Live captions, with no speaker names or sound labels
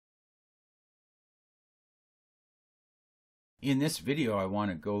In this video, I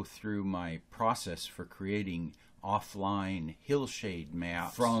want to go through my process for creating offline hillshade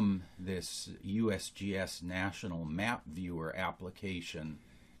maps from this USGS National Map Viewer application.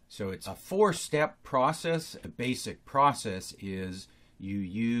 So it's a four-step process. The basic process is you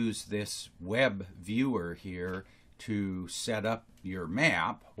use this web viewer here to set up your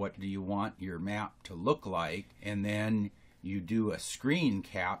map. What do you want your map to look like? And then you do a screen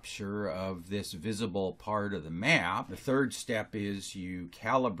capture of this visible part of the map. The third step is you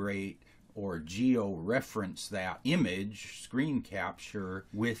calibrate or geo-reference that image, screen capture,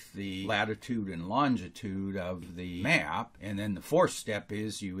 with the latitude and longitude of the map. And then the fourth step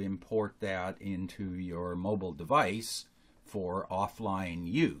is you import that into your mobile device for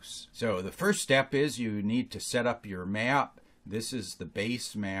offline use. So the first step is you need to set up your map. This is the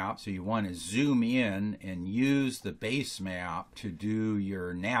base map, so you want to zoom in and use the base map to do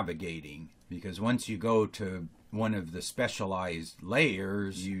your navigating, because once you go to one of the specialized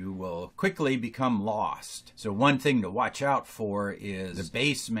layers, you will quickly become lost. So one thing to watch out for is the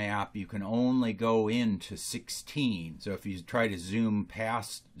base map, you can only go into 16. So if you try to zoom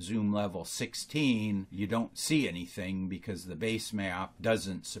past zoom level 16, you don't see anything because the base map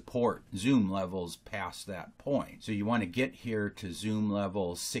doesn't support zoom levels past that point. So you want to get here to zoom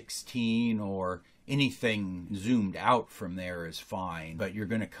level 16, or anything zoomed out from there is fine, but you're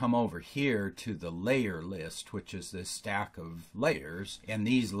going to come over here to the layer list, which is this stack of layers, and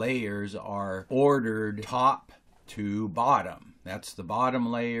these layers are ordered top to bottom. That's the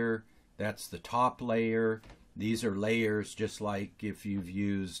bottom layer, that's the top layer. These are layers just like if you've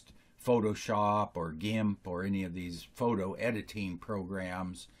used Photoshop or GIMP or any of these photo editing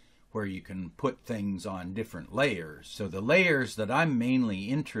programs where you can put things on different layers. So the layers that I'm mainly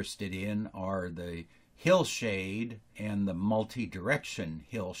interested in are the hillshade and the multi-direction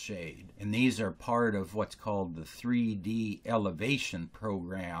hillshade. And these are part of what's called the 3D elevation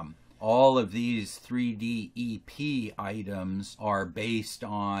program. All of these 3D EP items are based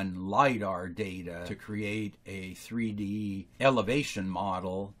on LiDAR data to create a 3D elevation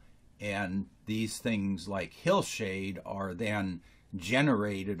model, and these things like hillshade are then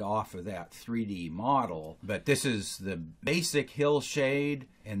generated off of that 3D model. But this is the basic hillshade,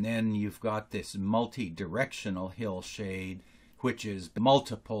 and then you've got this multi-directional hillshade, which is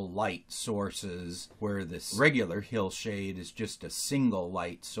multiple light sources, where this regular hillshade is just a single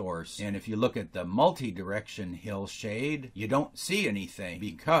light source. And if you look at the multi-direction hillshade, you don't see anything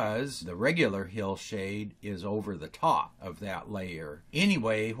because the regular hillshade is over the top of that layer.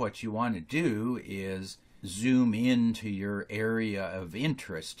 Anyway, what you want to do is zoom into your area of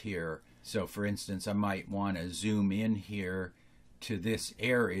interest here. So for instance, I might want to zoom in here to this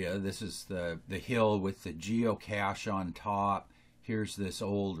area. This is the hill with the geocache on top. Here's this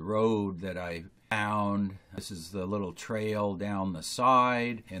old road that I found. This is the little trail down the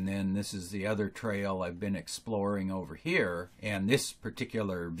side, and then this is the other trail I've been exploring over here. And this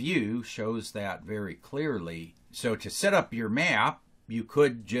particular view shows that very clearly. So to set up your map, you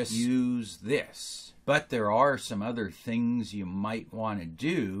could just use this. But there are some other things you might want to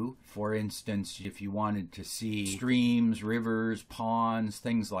do. For instance, if you wanted to see streams, rivers, ponds,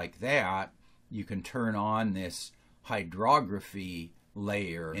 things like that, you can turn on this hydrography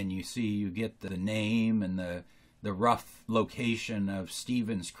layer, and you see you get the name and the rough location of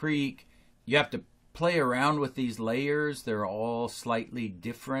Stevens Creek. You have to play around with these layers. They're all slightly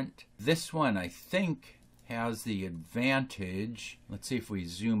different. This one, I think, has the advantage. Let's see if we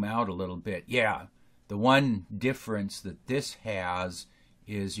zoom out a little bit. Yeah, the one difference that this has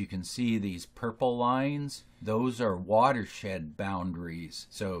is you can see these purple lines. Those are watershed boundaries.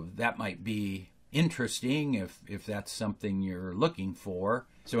 So that might be interesting if that's something you're looking for.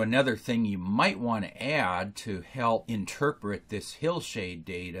 So another thing you might want to add to help interpret this hillshade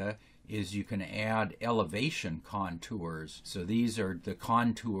data is you can add elevation contours. So these are the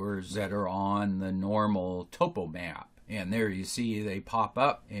contours that are on the normal topo map. And there you see they pop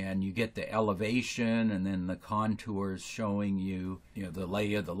up, and you get the elevation and then the contours showing you, the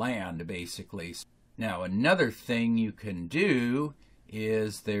lay of the land, basically. Now another thing you can do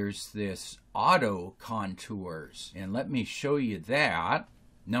is there's this auto contours, and let me show you that.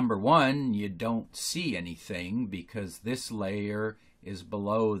 Number one, you don't see anything because this layer is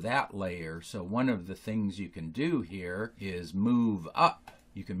below that layer. So one of the things you can do here is move up.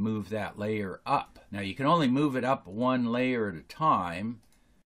 You can move that layer up. Now you can only move it up one layer at a time.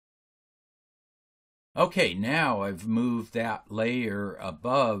 Okay, now I've moved that layer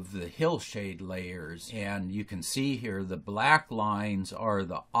above the hillshade layers, and you can see here the black lines are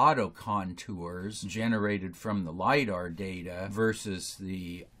the auto contours generated from the LiDAR data versus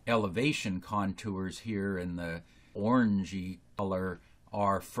the elevation contours here in the orangey color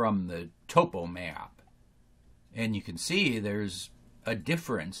are from the topo map. And you can see there's a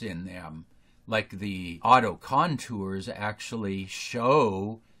difference in them. Like the auto contours actually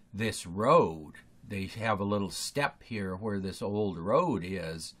show this road. They have a little step here where this old road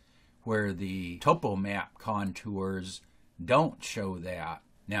is, where the topo map contours don't show that.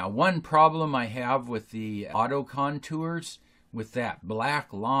 Now, one problem I have with the auto contours, with that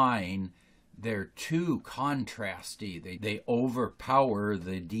black line, they're too contrasty. They overpower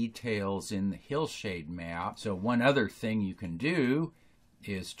the details in the hillshade map. So one other thing you can do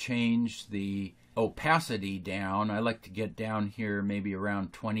is change the opacity down. I like to get down here maybe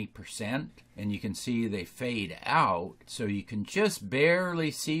around 20%, and you can see they fade out, so you can just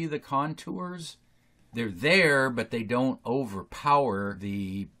barely see the contours. They're there, but they don't overpower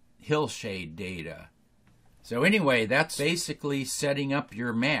the hillshade data. So anyway, that's basically setting up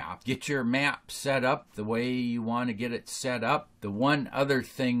your map. Get your map set up the way you want to get it set up. The one other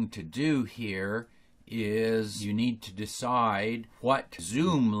thing to do here is you need to decide what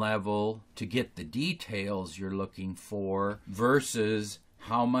zoom level to get the details you're looking for versus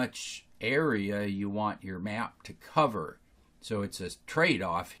how much area you want your map to cover. So it's a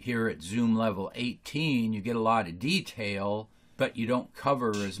trade-off. Here at zoom level 18, you get a lot of detail, but you don't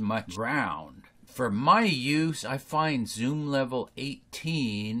cover as much ground. For my use, I find zoom level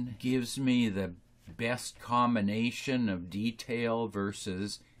 18 gives me the best combination of detail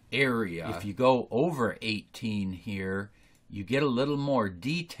versus area. If you go over 18 here, you get a little more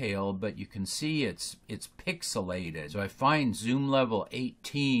detail, but you can see it's pixelated. So I find zoom level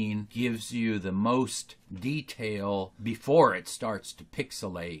 18 gives you the most detail before it starts to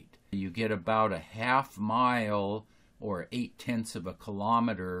pixelate. You get about a half mile or 0.8 of a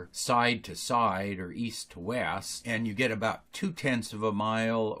kilometer side to side or east to west, and you get about 0.2 of a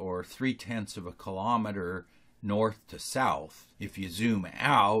mile or 0.3 of a kilometer north to south. If you zoom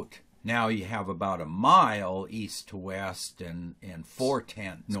out, now you have about a mile east to west and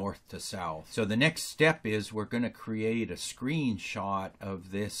 0.4 north to south. So the next step is we're going to create a screenshot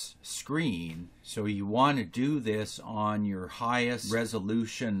of this screen. So you want to do this on your highest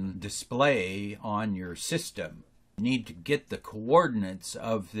resolution display on your system. You need to get the coordinates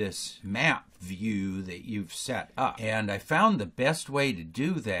of this map view that you've set up. And I found the best way to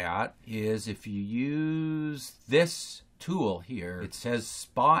do that is if you use this tool here. It says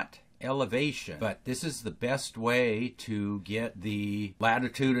spot elevation, but this is the best way to get the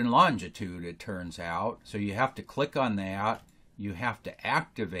latitude and longitude, it turns out. So you have to click on that, you have to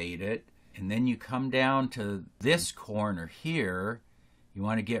activate it, and then you come down to this corner here. You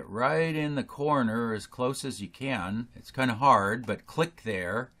want to get right in the corner as close as you can. It's kind of hard, but click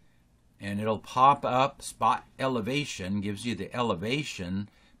there and it'll pop up spot elevation, gives you the elevation,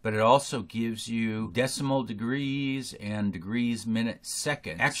 but it also gives you decimal degrees and degrees, minutes,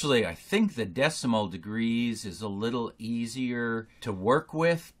 seconds. Actually, I think the decimal degrees is a little easier to work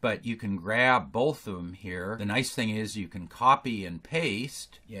with, but you can grab both of them here. The nice thing is you can copy and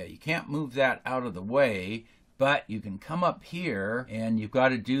paste. Yeah, you can't move that out of the way, but you can come up here and you've got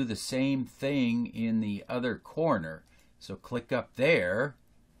to do the same thing in the other corner. So click up there.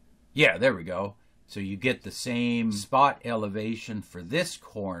 Yeah, there we go. So you get the same spot elevation for this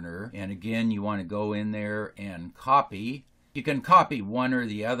corner. And again, you want to go in there and copy. You can copy one or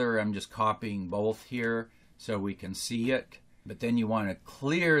the other. I'm just copying both here so we can see it. But then you want to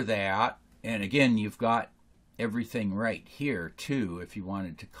clear that. And again, you've got everything right here too. If you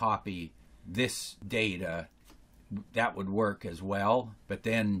wanted to copy this data, that would work as well. But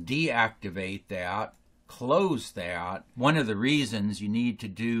then deactivate that. Close that. One of the reasons you need to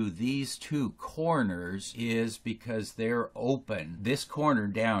do these two corners is because they're open. This corner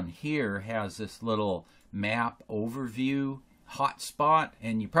down here has this little map overview hotspot,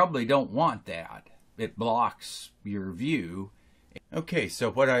 and you probably don't want that. It blocks your view. Okay, so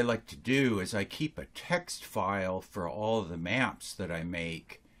what I like to do is I keep a text file for all the maps that I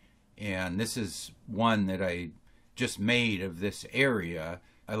make, and this is one that I just made of this area.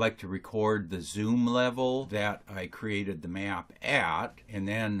 I like to record the zoom level that I created the map at, and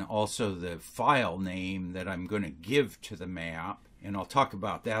then also the file name that I'm going to give to the map, and I'll talk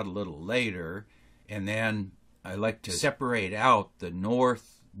about that a little later. And then I like to separate out the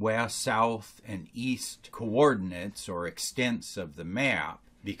north, west, south, and east coordinates or extents of the map,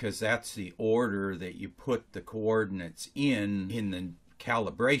 because that's the order that you put the coordinates in the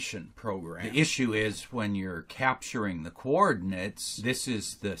calibration program. The issue is when you're capturing the coordinates, this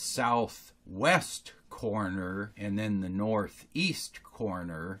is the southwest corner and then the northeast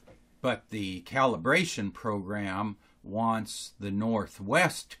corner, but the calibration program wants the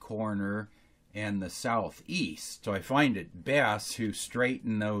northwest corner and the southeast. So I find it best to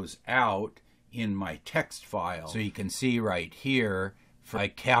straighten those out in my text file. So you can see right here, I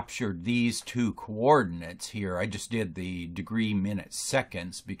captured these two coordinates here. I just did the degree, minutes,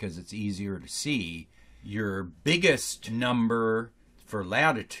 seconds because it's easier to see. Your biggest number for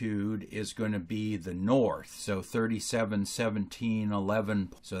latitude is going to be the north. So 37, 17,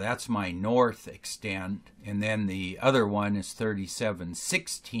 11. So that's my north extent. And then the other one is 37,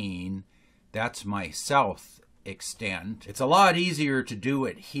 16. That's my south extent. It's a lot easier to do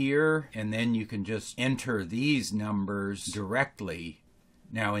it here, and then you can just enter these numbers directly.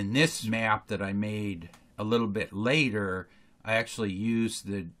 Now in this map that I made a little bit later, I actually used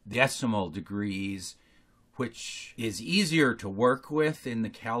the decimal degrees, which is easier to work with in the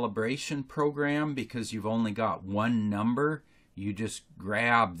calibration program because you've only got one number. You just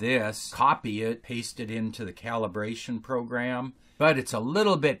grab this, copy it, paste it into the calibration program. But it's a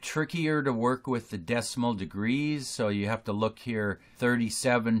little bit trickier to work with the decimal degrees, so you have to look here,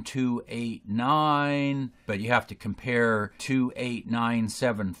 37289, but you have to compare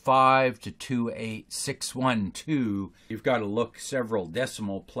 28975 to 28612. You've got to look several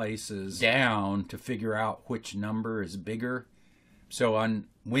decimal places down to figure out which number is bigger. So on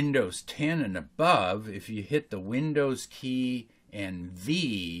Windows 10 and above, if you hit the Windows key and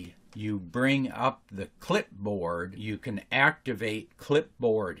V, you bring up the clipboard, you can activate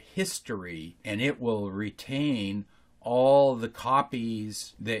clipboard history, and it will retain all the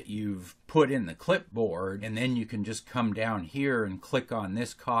copies that you've put in the clipboard, and then you can just come down here and click on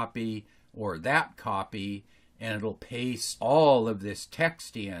this copy or that copy, and it'll paste all of this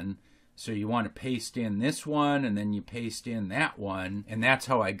text in. So you want to paste in this one, and then you paste in that one, and that's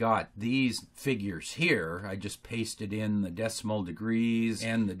how I got these figures here. I just pasted in the decimal degrees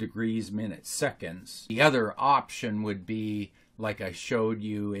and the degrees, minutes, seconds. The other option would be, like I showed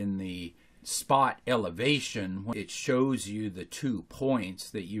you in the spot elevation, it shows you the 2 points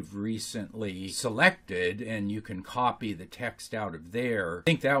that you've recently selected, and you can copy the text out of there. I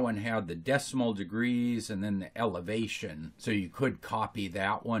think that one had the decimal degrees and then the elevation, so you could copy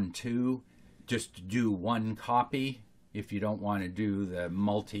that one too. Just do one copy if you don't want to do the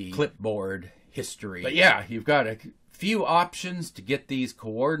multi-clipboard history. But yeah, you've got a few options to get these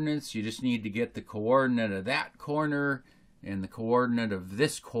coordinates. You just need to get the coordinate of that corner and the coordinate of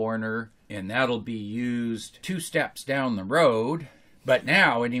this corner, and that'll be used 2 steps down the road. But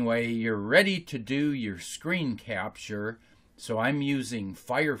now, anyway, you're ready to do your screen capture. So I'm using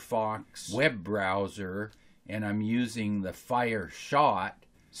Firefox web browser, and I'm using the FireShot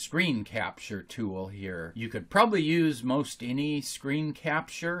screen capture tool here. You could probably use most any screen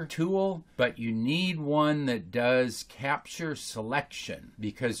capture tool, but you need one that does capture selection,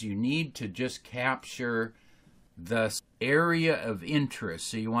 because you need to just capture the area of interest.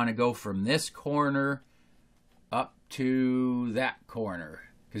 So you want to go from this corner up to that corner,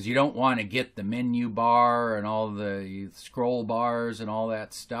 because you don't want to get the menu bar and all the scroll bars and all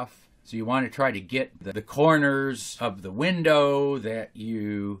that stuff. So you want to try to get the corners of the window that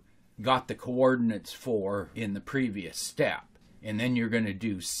you got the coordinates for in the previous step. And then you're going to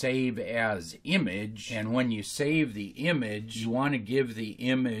do save as image, and when you save the image, you want to give the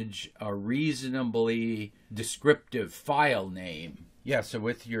image a reasonably descriptive file name. Yeah, so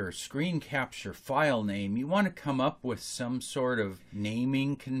with your screen capture file name, you want to come up with some sort of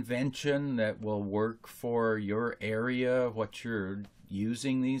naming convention that will work for your area, what you're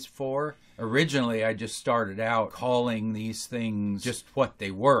using these for. Originally, I just started out calling these things just what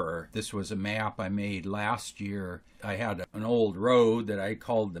they were. This was a map I made last year. I had an old road that I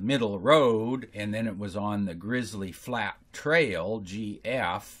called the Middle Road, and then it was on the Grizzly Flat Trail,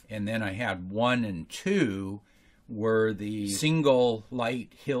 GF, and then I had 1 and 2 were the single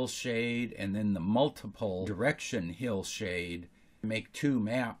light hillshade and then the multiple direction hillshade. Make 2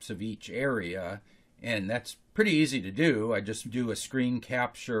 maps of each area, and that's pretty easy to do. I just do a screen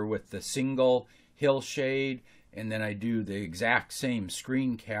capture with the single hillshade, and then I do the exact same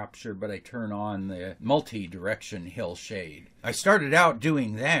screen capture, but I turn on the multi-direction hillshade. I started out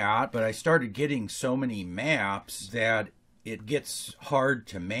doing that, but I started getting so many maps that it gets hard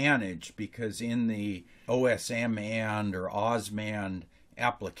to manage, because in the OsmAnd or OsmAnd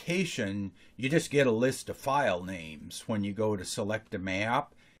application, you just get a list of file names when you go to select a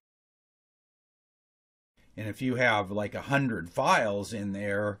map. And if you have like 100 files in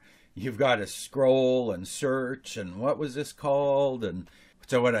there, you've got to scroll and search and what was this called? And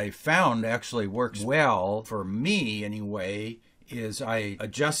so what I found actually works well for me anyway is I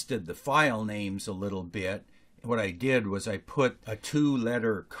adjusted the file names a little bit, what I did was I put a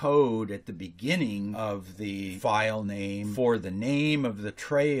 2-letter code at the beginning of the file name for the name of the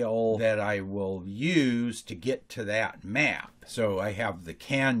trail that I will use to get to that map. So I have the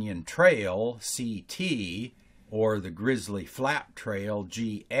Canyon Trail, CT, or the Grizzly Flat Trail,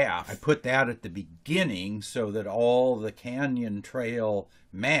 GF. I put that at the beginning so that all the Canyon Trail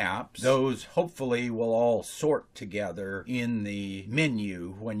maps, those hopefully will all sort together in the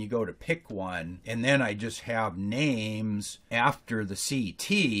menu when you go to pick one. And then I just have names after the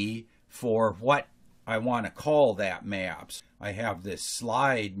CT for what I want to call that maps. I have this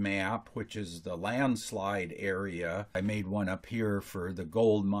slide map, which is the landslide area. I made one up here for the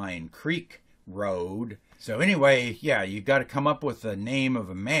Gold Mine Creek Road. So anyway, yeah, you got to come up with the name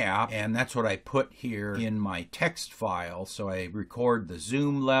of a map, and that's what I put here in my text file. So I record the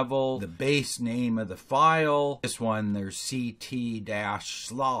zoom level, the base name of the file. This one, there's CT-slide,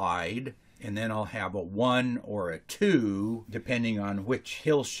 and then I'll have a 1 or a 2, depending on which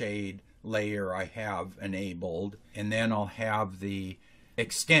hillshade layer I have enabled. And then I'll have the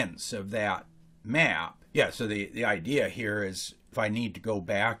extents of that map. Yeah, so the idea here is if I need to go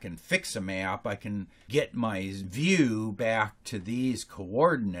back and fix a map, I can get my view back to these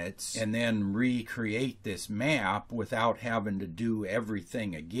coordinates and then recreate this map without having to do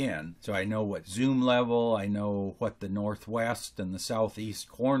everything again. So I know what zoom level, I know what the northwest and the southeast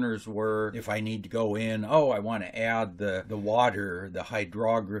corners were. If I need to go in, oh, I want to add the water, the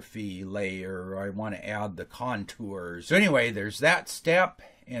hydrography layer, or I want to add the contours. So anyway, there's that step,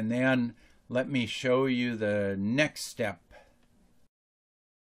 and then let me show you the next step